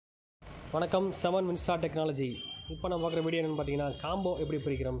வணக்கம். 7 Winstar technology. இப்போ நம்ம பார்க்குற வீடியோ என்னென்னு பார்த்தீங்கன்னா, காம்போ எப்படி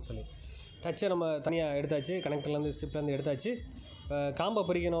பிரிக்கிறோம்னு சொல்லி. டச்சை நம்ம தனியாக எடுத்தாச்சு, கனெக்டர்லேருந்து ஸ்ட்ரிப்லேருந்து எடுத்தாச்சு. இப்போ காம்போ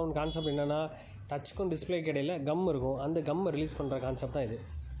பிரிக்கணும்னு கான்செப்ட் என்னென்னா, டச்சுக்கும் டிஸ்பிளேக்கு இடையில் கம் இருக்கும், அந்த கம்மை ரிலீஸ் பண்ணுற கான்செப்ட் தான் இது.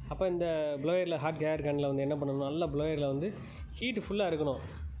 அப்போ இந்த ப்ளோயரில் ஹாட் கேர் கனில் வந்து என்ன பண்ணணும், நல்ல ப்ளோயரில் வந்து ஹீட்டு ஃபுல்லாக இருக்கணும்.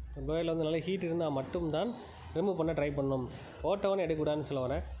 ப்ளோயரில் வந்து நல்லா ஹீட் இருந்தால் மட்டும்தான் ரிமூவ் பண்ண ட்ரை பண்ணணும். போட்டவனே எடுக்கக்கூடாதுன்னு சொல்ல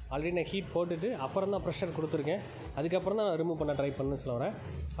வரேன். ஆல்ரெடி நான் ஹீட் போட்டுட்டு அப்புறம் தான் ப்ரெஷர் கொடுத்துருக்கேன், அதுக்கப்புறம் தான் நான் ரிமூவ் பண்ண ட்ரை பண்ணணும்னு சொல்ல வரேன்.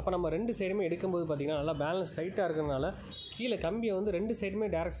 அப்போ நம்ம ரெண்டு சைடுமே எடுக்கும்போது பார்த்திங்கன்னா நல்லா பேலன்ஸ் டைட்டாக இருக்கிறதுனால கீழே கம்பியை வந்து ரெண்டு சைடுமே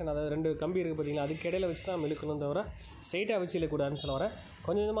டேரெக்ஷன், அதாவது ரெண்டு கம்பி இருக்குது பார்த்திங்கன்னா, அதுக்கு இடையில வச்சு தான் நம்ம இழுக்கணும் தவிர ஸ்ட்ரைட்டாக வச்சு இழுக்கக்கூடாதுன்னு சொல்ல வரேன்.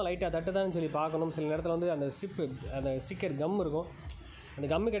 கொஞ்சம் கொஞ்சமாக லைட்டாக தட்டுதான்னு சொல்லி பார்க்கணும். சில நேரத்தில் வந்து அந்த ஸ்ட்ரிப்பு, அந்த ஸ்டிக்கர் கம் இருக்கும், அந்த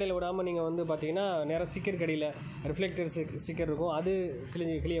கம்மு கடையில் விடாமல் நீங்கள் வந்து பார்த்தீங்கன்னா நேராக ஸ்டிக்கர் கடையில் ரிஃப்ளெக்டர் ஸ்டிக்கர் இருக்கும், அது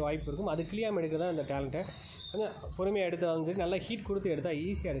கிளிய வாய்ப்பு இருக்கும். அது கிளியாமல் எடுக்க தான் இந்த டேலண்ட்டை. கொஞ்சம் பொறுமையாக எடுத்தாலும் சரி, நல்லா ஹீட் கொடுத்து எடுத்தால்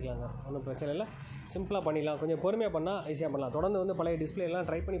ஈஸியாக எடுக்கலாம் சார், ஒன்றும் பிரச்சனை இல்லை. சிம்பிளாக பண்ணிடலாம், கொஞ்சம் பொறுமையாக பண்ணால் ஈஸியாக பண்ணலாம். தொடர்ந்து வந்து பழைய டிஸ்பிளே எல்லாம்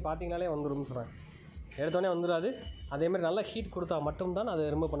ட்ரை பண்ணி பார்த்தீங்கனாலே வந்துடும் சொல்கிறேன். எடுத்தோடனே வந்துடாது. அதேமாதிரி நல்லா ஹீட் கொடுத்தா மட்டும்தான் அதை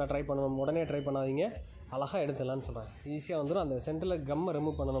ரிமூவ் பண்ண ட்ரை பண்ணணும். உடனே ட்ரை பண்ணாதீங்க, அழகாக எடுத்துடலான்னு சொல்கிறேன். ஈஸியாக வந்துடும். அந்த சென்டரில் கம்மை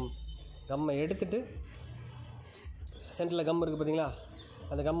ரிமூவ் பண்ணணும். கம்மை எடுத்துகிட்டு சென்டரில் கம் இருக்குது பார்த்தீங்களா,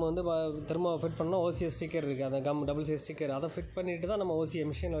 அந்த கம் வந்து திரும்ப ஃபிட் பண்ணால் ஓசிஎஸ் ஸ்டிக்கர் இருக்குது, அந்த கம் டபுள் சைஸ் ஸ்டிக்கர், அதை ஃபிட் பண்ணிவிட்டு தான் நம்ம ஓசியை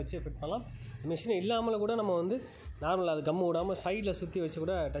மிஷினில் வச்சு ஃபிட் பண்ணலாம். மிஷின் இல்லாமல் கூட நம்ம வந்து நார்மலாக அது கம் விடாமல் சைடில் சுற்றி வச்சு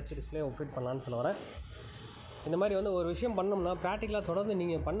கூட டச் டிஸ்பிளே ஃபிட் பண்ணலான்னு சொல்ல வரேன். இந்த மாதிரி வந்து ஒரு விஷயம் பண்ணோம்னா ப்ராக்டிக்கலாக தொடர்ந்து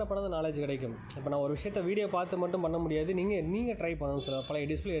நீங்கள் பண்ண நாலேஜ் கிடைக்கும். இப்போ நான் ஒரு விஷயத்தை வீடியோ பார்த்து மட்டும் பண்ண முடியாது, நீங்கள் ட்ரை பண்ணணும் சார். பழைய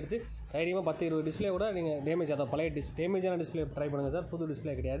டிஸ்பிளே எடுத்து தைரியமாக 10-20 டிஸ்பிளே கூட நீங்கள் டேமேஜ், அதை பழைய டேமேஜான டிஸ்பிளே ட்ரை பண்ணுங்கள் சார். புது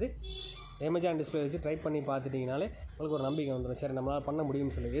டிஸ்பிளே கிடையாது, டேமேஜான டிஸ்பிளே வச்சு ட்ரை பண்ணி பார்த்துட்டிங்கனாலே உங்களுக்கு ஒரு நம்பிக்கை வந்துடும். சரி, நம்மளால் பண்ண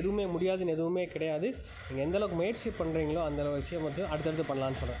முடியும்னு சொல்லி. எதுவுமே முடியாதுன்னு எதுவுமே கிடையாது. நீங்கள் எந்தளவுக்கு முயற்சி பண்ணுறீங்களோ அந்த விஷயம் வந்து அடுத்தடுத்து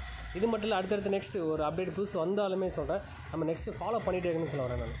பண்ணலான்னு சொல்கிறேன். இது மட்டும் இல்லை, அடுத்தடுத்து நெக்ஸ்ட்டு ஒரு அப்டேட் புதுசு வந்தாலுமே சொல்கிறேன், நம்ம நெக்ஸ்ட்டு ஃபாலோ பண்ணிகிட்டே இருக்கணும்னு சொல்ல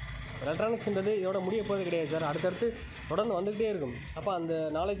வரேன். நான் எலக்ட்ரானிக்ஸ்ன்றது இதோட முடிய போகிறது கிடையாது சார், அடுத்தடுத்து தொடர்ந்து வந்துகிட்டே இருக்கும். அப்போ அந்த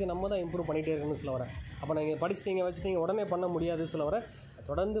நாலேஜை நம்ம தான் இம்ப்ரூவ் பண்ணிகிட்டே இருக்கணும்னு சொல்ல வரேன். அப்போ நீங்கள் படிச்சிட்டிங்க வச்சுட்டிங்க உடனே பண்ண முடியாது சொல்ல வரேன்.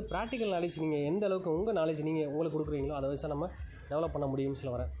 தொடர்ந்து ப்ராக்டிக்கல் நாலேஜ் நீங்கள் எந்த அளவுக்கு உங்கள் நாலேஜ் நீங்கள் உங்களுக்கு கொடுக்குறீங்களோ அதை வச்சு நம்ம டெவலப் பண்ண முடியும்னு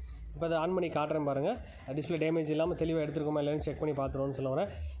சொல்ல வரேன். இப்போ அதை ஆன் பண்ணி காட்டுறேன் பாருங்கள். டிஸ்பிளே டேமேஜ் இல்லாமல் தெளிவாக எடுத்துருக்கோமா இல்லைன்னு செக் பண்ணி பார்த்துருவோம்னு சொல்ல வரேன்.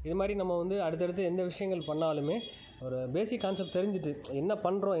 இது மாதிரி நம்ம வந்து அடுத்தடுத்து எந்த விஷயங்கள் பண்ணாலுமே ஒரு பேசிக் கான்செப்ட் தெரிஞ்சுட்டு என்ன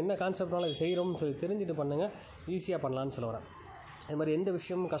பண்ணுறோம், என்ன கான்செப்ட்னால இது செய்கிறோம்னு சொல்லி தெரிஞ்சுட்டு பண்ணுங்கள், ஈஸியாக பண்ணலான்னு சொல்ல வரேன். இது மாதிரி எந்த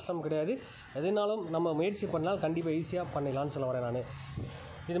விஷயமும் கஷ்டம் கிடையாது, எதுனாலும் நம்ம முயற்சி பண்ணால் கண்டிப்பாக ஈஸியாக பண்ணிடலான்னு சொல்ல வரேன் நான்.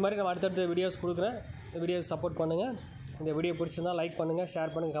 இது மாதிரி நம்ம அடுத்தடுத்த வீடியோஸ் கொடுக்குறேன், வீடியோஸ் சப்போர்ட் பண்ணுங்கள். இந்த வீடியோ பிடிச்சிருந்தால் லைக் பண்ணுங்கள்,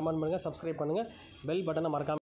 ஷேர் பண்ணுங்கள், கமெண்ட் பண்ணுங்கள், சப்ஸ்கிரைப் பண்ணுங்கள், பெல் பட்டனை மறக்காமல்